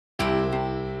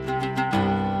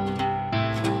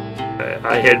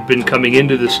I had been coming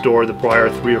into the store the prior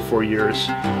 3 or 4 years,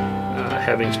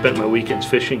 having spent my weekends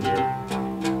fishing here,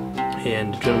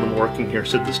 and the gentleman working here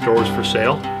said the store was for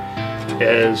sale.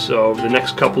 As over the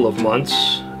next couple of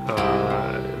months,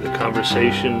 the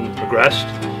conversation progressed,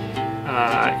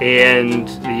 and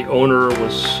the owner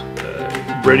was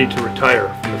ready to retire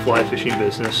from the fly fishing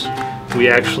business. We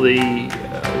actually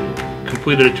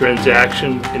completed a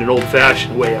transaction in an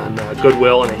old-fashioned way on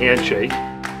goodwill and a handshake.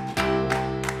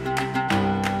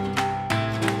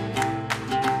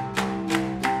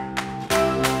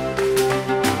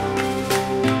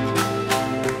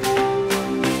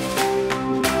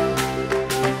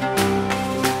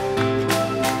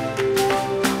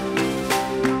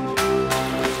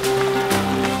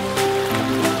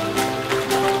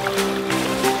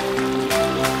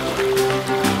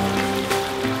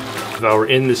 If I were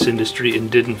in this industry and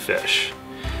didn't fish,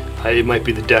 it might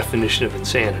be the definition of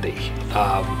insanity.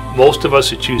 Most of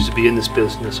us who choose to be in this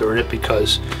business are in it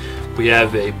because we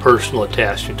have a personal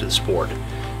attachment to the sport.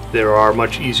 There are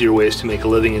much easier ways to make a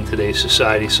living in today's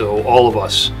society, so all of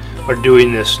us are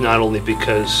doing this not only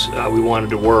because we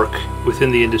wanted to work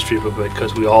within the industry, but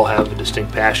because we all have a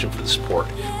distinct passion for the sport.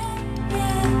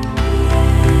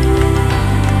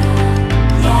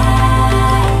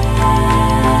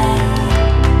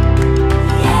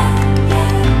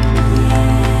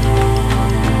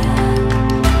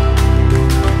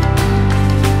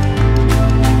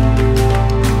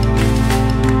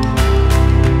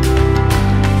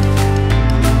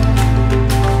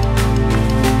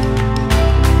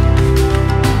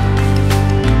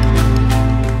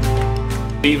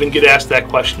 We even get asked that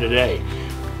question today.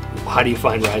 How do you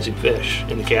find rising fish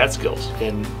in the Catskills?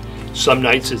 And some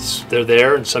nights they're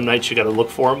there, and some nights you got to look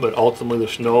for them, but ultimately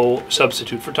there's no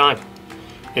substitute for time.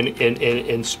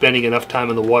 And spending enough time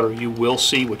in the water, you will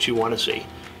see what you want to see.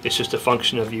 It's just a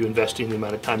function of you investing the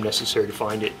amount of time necessary to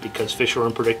find it, because fish are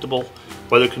unpredictable,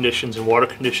 weather conditions and water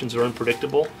conditions are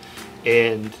unpredictable,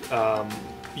 and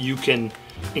you can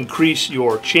increase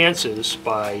your chances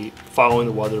by following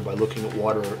the weather, by looking at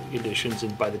water conditions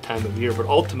and by the time of year. But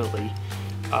ultimately,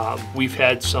 we've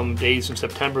had some days in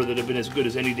September that have been as good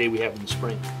as any day we have in the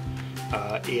spring.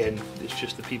 And it's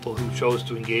just the people who chose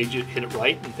to engage it, hit it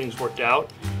right, and things worked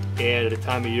out. And at a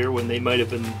time of year when they might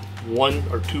have been 1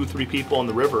 or 2, 3 people on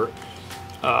the river,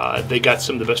 they got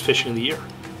some of the best fishing of the year.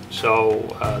 So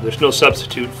there's no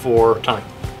substitute for time.